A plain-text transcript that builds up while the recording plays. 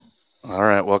All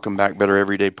right, welcome back, Better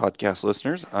Everyday Podcast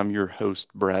listeners. I'm your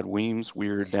host, Brad Weems.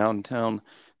 We're downtown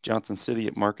Johnson City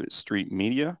at Market Street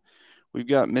Media. We've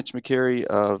got Mitch McCary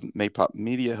of Maypop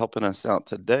Media helping us out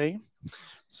today.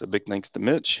 So, big thanks to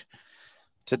Mitch.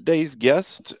 Today's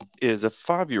guest is a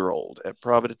 5 year old at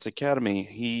Providence Academy.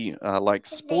 He likes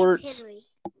His name's sports.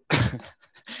 Henry.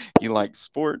 He likes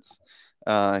sports.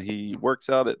 He works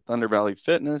out at Thunder Valley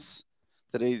Fitness.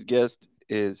 Today's guest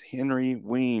is Henry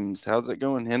Weems. How's it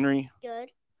going, Henry?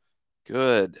 Good.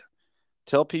 Good.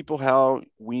 Tell people how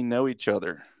we know each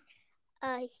other.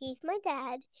 He's my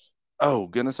dad. Oh,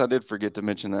 goodness, I did forget to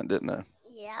mention that, didn't I?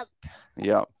 Yep.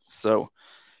 Yeah. So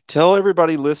tell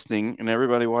everybody listening and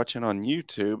everybody watching on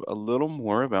YouTube a little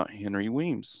more about Henry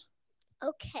Weems.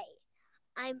 Okay.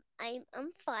 I'm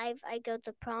 5. I go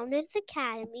to Providence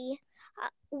Academy.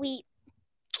 We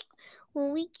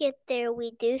when we get there,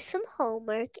 we do some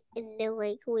homework, and then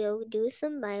we'll do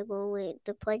some Bible,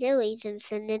 the Pledge of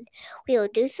Allegiance, and then we'll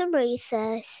do some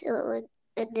recess. And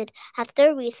then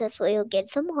after recess, we'll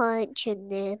get some lunch, and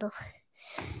then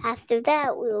after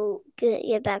that, we'll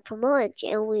get back from lunch,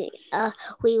 and we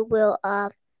will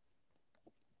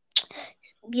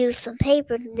use some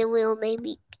paper, and then we'll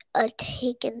maybe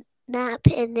take a nap,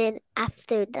 and then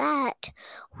after that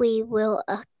we will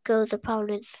go to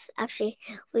Providence. Actually,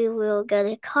 we will go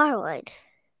to Carline,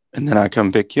 And then I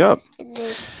come pick you up. and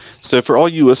then So, for all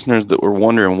you listeners that were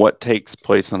wondering what takes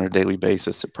place on a daily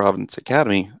basis at Providence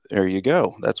Academy, there you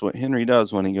go. That's what Henry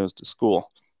does when he goes to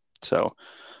school. So,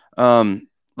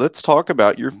 let's talk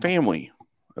about your family.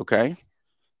 Okay.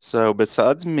 So,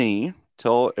 besides me,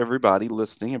 tell everybody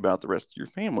listening about the rest of your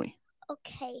family.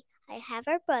 okay, I have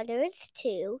our brothers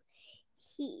too.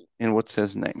 He And what's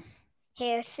his name?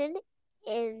 Harrison,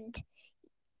 and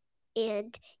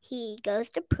he goes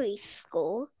to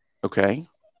preschool, Okay.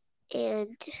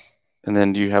 and And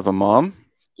then do you have a mom?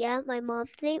 yeah, my mom's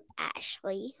name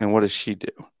Ashley. And what does she do?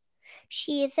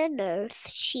 She is a nurse.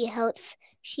 She helps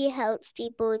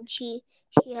people, and she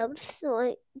helps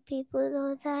people and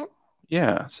all that.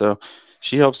 Yeah. So,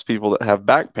 she helps people that have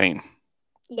back pain.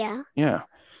 Yeah. Yeah.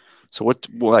 So, what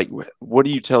do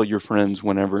you tell your friends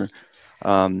whenever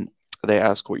um, they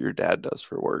ask what your dad does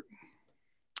for work?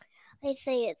 They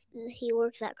say he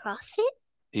works at CrossFit.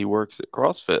 He works at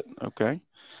CrossFit. Okay.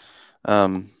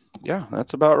 Um, yeah,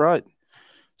 that's about right.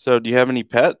 So, do you have any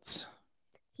pets?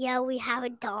 Yeah, we have a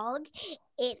dog.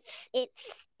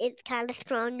 It's kind of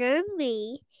stronger than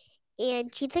me,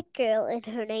 and she's a girl, and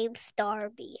her name's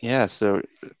Starby. Yeah. So,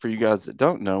 for you guys that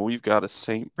don't know, we've got a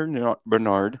Saint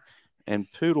Bernard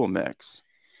and Poodle mix,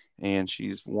 and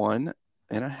she's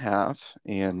 1.5,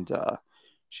 and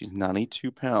she's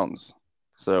 92 pounds.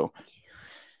 So,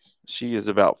 she is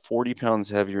about 40 pounds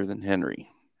heavier than Henry,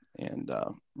 and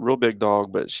real big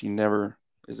dog, but she never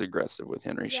is aggressive with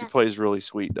Henry. She Yeah, plays really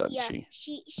sweet, doesn't yeah.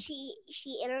 she?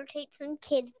 She entertains some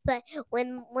kids, but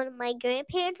when my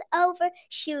grandparents over,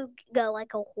 she'll go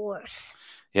like a horse.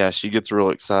 Yeah, she gets real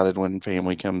excited when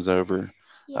family comes over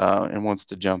Yeah, and wants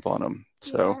to jump on them.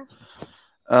 So,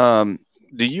 yeah. um,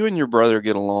 do you and your brother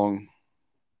get along?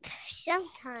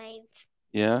 Sometimes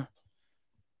Yeah.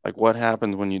 Like, what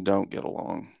happens when you don't get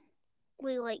along?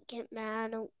 we get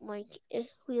mad,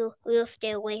 we'll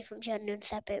stay away from each other in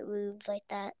separate rooms like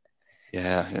that.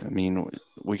 Yeah, I mean,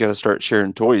 we got to start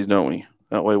sharing toys, don't we?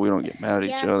 That way we don't get mad at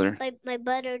each Yeah, other. my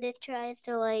brother just tries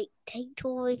to take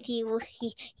toys.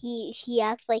 He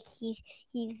acts like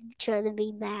he's trying to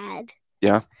be mad.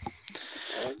 Yeah.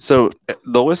 So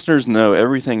the listeners know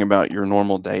everything about your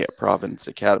normal day at Providence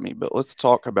Academy, but let's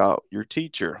talk about your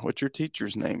teacher. What's your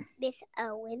teacher's name? Miss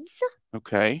Owens.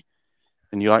 Okay.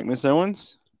 And you like Miss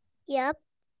Owens? Yep.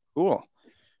 Cool.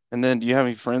 And then do you have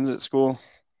any friends at school?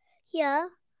 Yeah.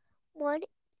 One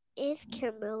is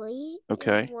Kimberly, and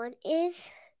Okay. one is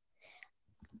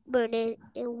Bernard,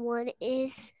 and one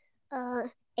is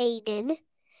Aiden,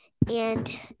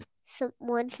 and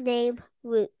someone's name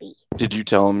Ruby. Did you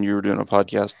tell them you were doing a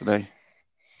podcast today?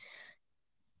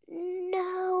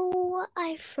 No,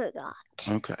 I forgot.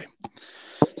 Okay.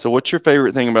 So what's your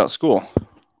favorite thing about school?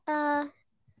 Uh,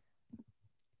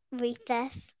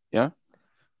 Recess. Yeah.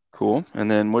 Cool. And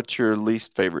then what's your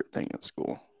least favorite thing at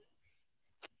school?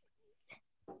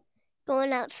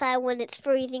 Going outside when it's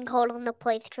freezing cold on the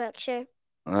play structure.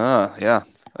 Ah, yeah.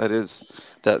 That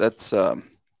is that's I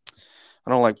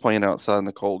don't like playing outside in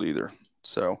the cold either.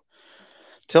 So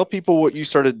tell people what you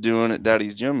started doing at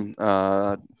Daddy's Gym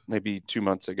maybe 2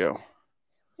 months ago.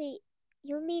 Wait,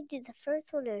 you want me to do the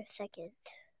first one or the second?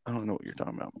 I don't know what you're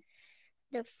talking about.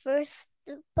 The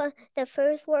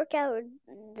first workout or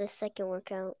the second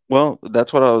workout? Well,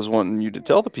 that's what I was wanting you to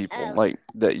tell the people, Oh, like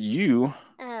that you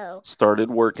started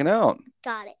working out.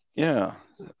 Got it. Yeah.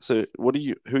 So who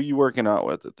are you working out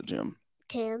with at the gym?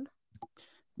 Tim.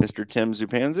 Mr. Tim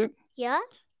Zupanzik? Yeah.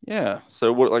 Yeah.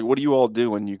 So what do you all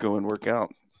do when you go and work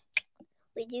out?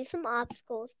 We do some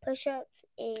obstacles, push-ups,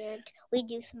 and we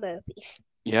do some burpees.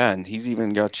 Yeah, and he's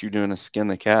even got you doing a skin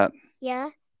the cat. Yeah.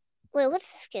 Wait,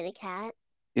 what's the skin of cat?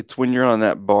 It's when you're on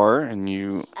that bar and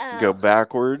you go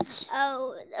backwards.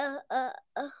 Oh,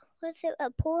 what's it? A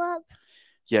pull-up?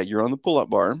 Yeah, you're on the pull-up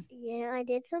bar. Yeah, I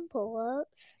did some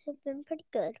pull-ups. Have been pretty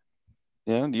good.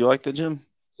 Yeah, do you like the gym?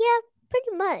 Yeah,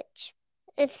 pretty much.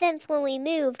 And since when we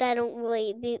moved,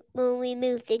 when we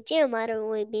moved the gym, I don't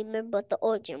really remember what the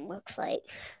old gym looks like.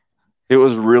 It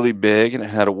was really big and it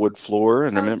had a wood floor.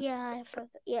 And Yeah, I forgot.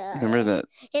 Yeah, remember that?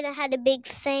 And it had a big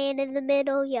fan in the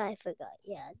middle. Yeah, I forgot.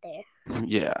 Yeah, there.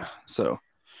 Yeah. So,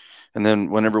 and then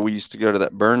whenever we used to go to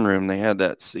that burn room, they had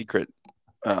that secret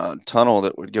tunnel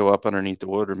that would go up underneath the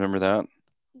wood. Remember that?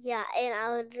 Yeah, and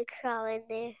I would crawl in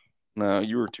there. No,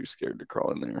 you were too scared to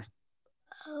crawl in there.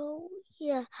 Oh,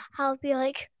 yeah. I'll be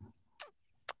like.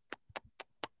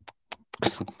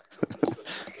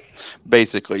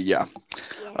 Basically, yeah.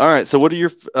 All right. So, what are your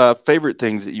favorite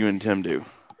things that you and Tim do?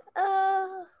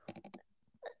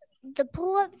 The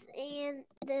pull-ups and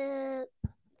let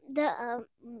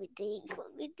me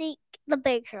think, the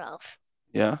big curls.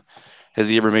 Yeah. Has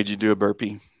he ever made you do a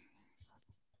burpee?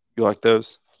 You like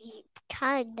those?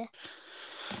 Kinda.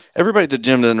 Everybody at the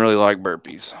gym doesn't really like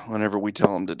burpees whenever we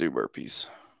tell them to do burpees.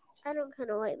 I don't kind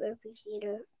of like burpees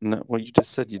either. No, well, you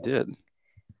just said you did.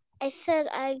 I said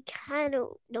I kind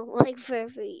of don't like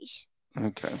burpees.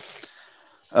 Okay.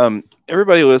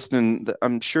 Everybody listening,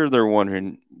 I'm sure they're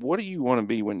wondering, what do you want to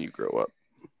be when you grow up?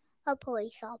 A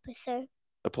police officer.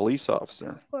 A police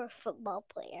officer? Or a football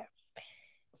player.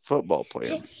 Football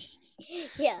player?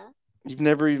 Yeah. You've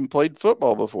never even played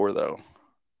football before, though.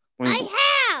 I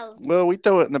have! Well, we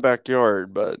throw it in the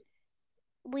backyard, but...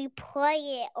 We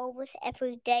play it almost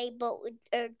every day, but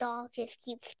our dog just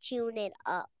keeps chewing it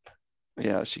up.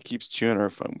 Yeah, she keeps chewing her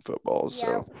foam footballs.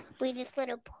 Yeah, so we just want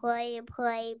to play and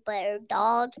play, but her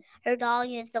dog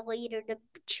is the leader to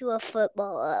chew a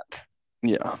football up.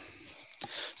 Yeah.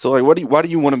 So, like, why do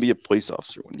you want to be a police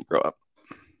officer when you grow up?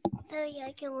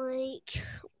 I can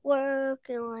work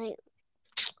and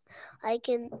I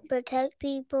can protect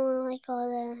people and all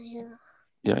that. Yeah.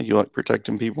 Yeah, you like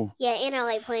protecting people? Yeah, and I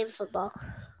like playing football.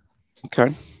 Okay.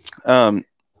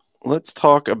 Let's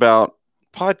talk about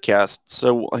podcasts.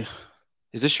 So,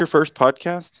 is this your first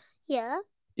podcast? Yeah.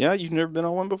 Yeah, you've never been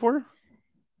on one before?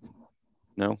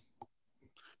 No.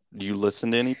 Do you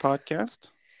listen to any podcast?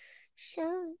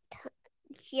 Sometimes,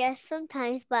 yes,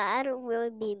 sometimes, but I don't really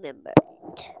remember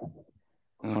it.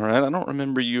 All right, I don't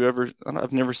remember you ever.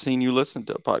 I've never seen you listen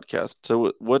to a podcast.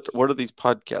 So, what are these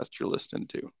podcasts you're listening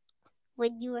to?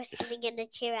 When you are sitting in a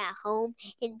chair at home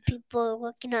and people are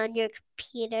looking on your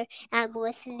computer, I'm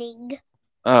listening.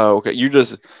 Oh, okay.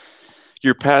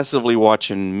 You're passively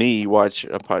watching me watch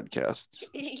a podcast.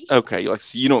 Okay, like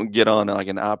so you don't get on like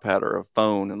an iPad or a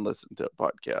phone and listen to a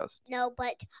podcast. No,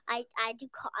 but I do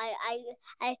call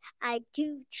I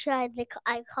do try to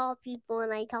I call people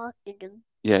and I talk to them.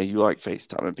 Yeah, you like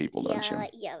FaceTiming people, don't you?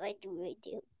 Yeah, I do.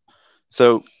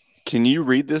 So, can you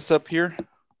read this up here?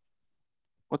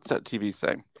 What's that TV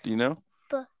saying? Do you know?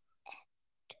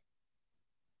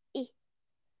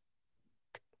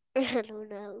 I don't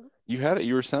know. You had it.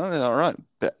 You were sounding all right.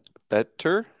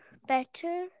 Better?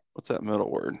 Better? What's that middle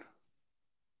word?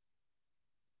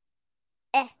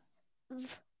 Yeah.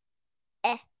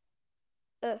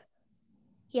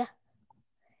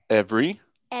 Every?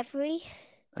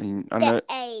 I know.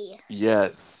 A.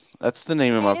 Yes. That's the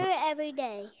name of my... Better every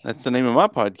day. That's the name of my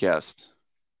podcast.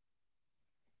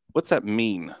 What's that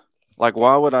mean? Like,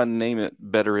 why would I name it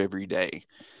Better Every Day?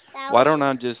 Why don't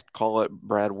I just call it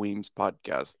Brad Weems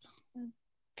Podcast?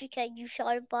 Because you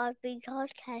started Brad Weems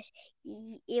Podcast,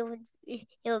 it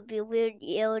would be weird.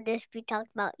 It would just be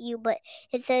talking about you, but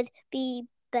it said be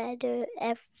better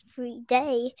every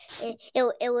day.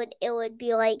 It would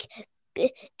be like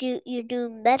you're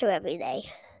doing better every day.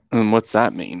 And what's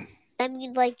that mean? That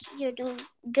means like you're doing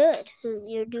good.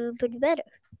 You're doing pretty better.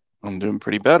 I'm doing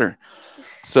pretty better.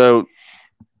 So,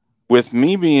 with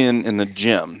me being in the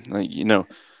gym, like,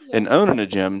 and owning a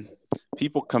gym,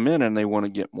 people come in and they want to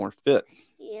get more fit.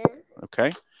 Yeah.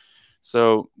 Okay.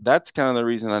 So that's kind of the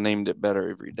reason I named it Better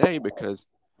Every Day, because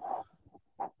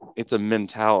it's a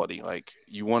mentality. Like,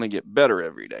 you want to get better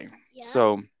every day. Yeah.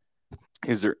 So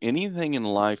is there anything in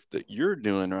life that you're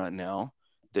doing right now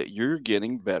that you're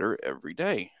getting better every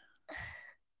day?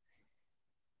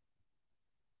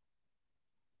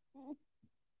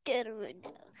 Good right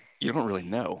now. You don't really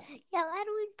know. Yeah, I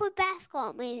don't even put basketball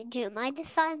in my gym. I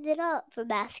just signed it up for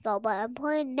basketball, but I'm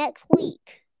playing next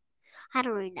week. I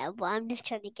don't really know, but I'm just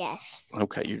trying to guess.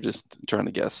 Okay, you're just trying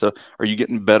to guess. So, are you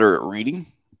getting better at reading?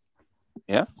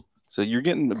 Yeah. So you're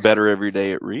getting better every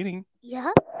day at reading.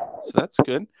 Yeah. So that's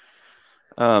good.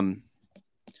 Um,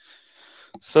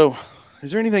 so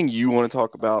is there anything you want to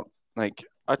talk about? Like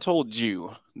I told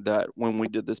you that when we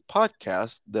did this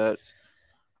podcast that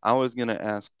I was going to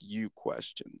ask you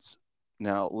questions.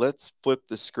 Now, let's flip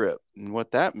the script. And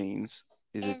what that means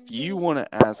is if And you me. want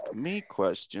to ask me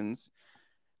questions,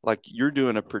 like you're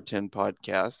doing a pretend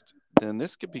podcast, then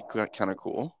this could be kind of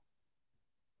cool.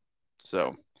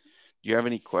 So, do you have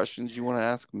any questions you want to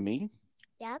ask me?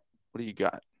 Yep. What do you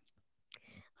got?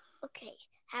 Okay.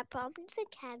 At Providence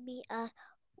Academy, uh,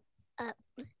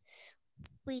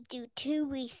 we do 2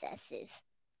 recesses.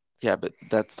 Yeah, but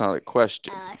that's not a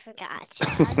question. Oh, I forgot.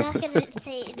 I'm not gonna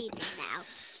say anything now.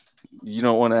 You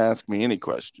don't want to ask me any Nope,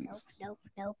 questions. nope,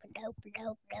 nope, nope,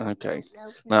 nope, nope, Okay.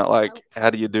 nope, Not nope, like nope. how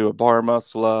do you do a bar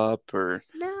muscle up or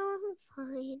No, I'm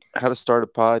fine. how to start a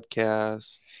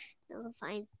podcast. No, I'm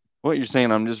fine. What you're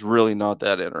saying, I'm just really not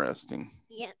that interesting.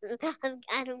 Yeah,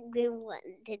 I don't really want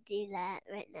to do that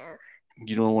right now.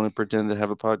 You don't want to pretend to have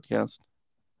a podcast?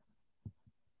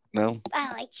 No?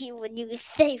 I like you when you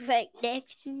stay right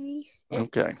next to me.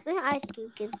 Okay. My eyes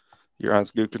gooking. Your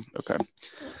eyes gooking? Okay.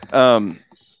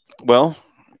 Well,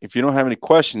 if you don't have any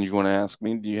questions you want to ask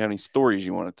me, do you have any stories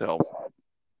you want to tell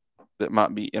that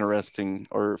might be interesting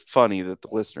or funny that the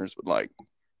listeners would like?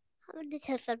 I'm going to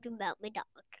tell something about my dog.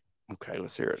 Okay,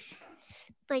 let's hear it.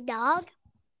 My dog,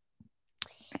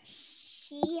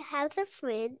 she has a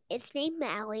friend. It's named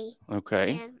Mally.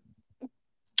 Okay. And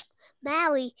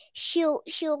Mally, she'll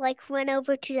like run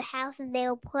over to the house and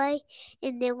they'll play,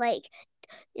 and they'll like,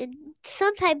 and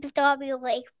sometimes Darby will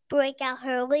like break out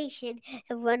her elation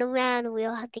and run around, and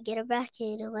we'll have to get her back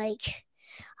in. And like,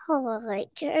 oh, like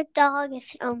her dog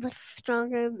is almost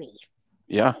stronger than me.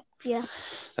 Yeah. Yeah.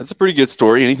 That's a pretty good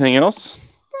story. Anything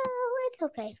else? No, it's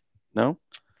okay. No?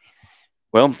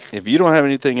 Well, if you don't have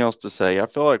anything else to say, I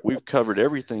feel like we've covered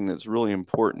everything that's really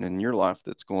important in your life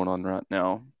that's going on right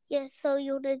now. Yeah. So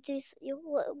you wanna do?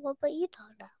 What about you talk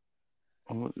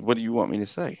about? What do you want me to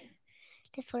say?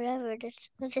 Just whatever. Just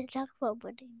let's just talk about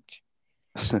wedding.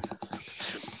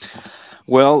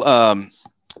 Well,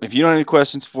 if you don't have any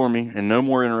questions for me and no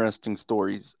more interesting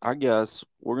stories, I guess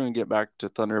we're going to get back to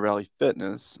Thunder Valley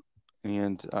Fitness,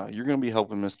 and you're going to be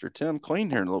helping Mr. Tim clean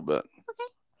here in a little bit. Okay.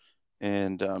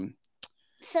 And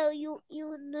So you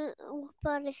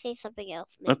want to say something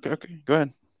else? Maybe? okay, go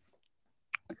ahead.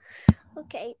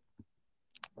 Okay.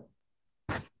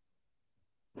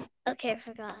 Okay, I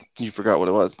forgot. You forgot what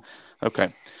it was.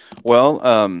 Okay. Well,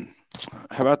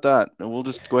 how about that? We'll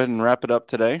just go ahead and wrap it up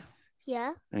today.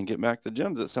 Yeah. And get back to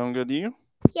gyms. That sound good to you?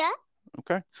 Yeah.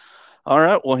 Okay. All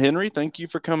right. Well, Henry, thank you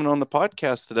for coming on the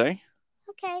podcast today.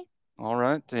 Okay. All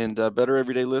right. And Better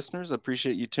Everyday listeners, I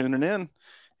appreciate you tuning in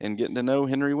and getting to know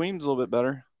Henry Weems a little bit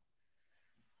better.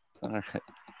 All right.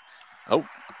 Oh,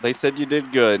 they said you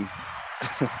did good.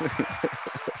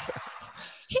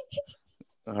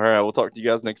 All right. We'll talk to you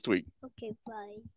guys next week.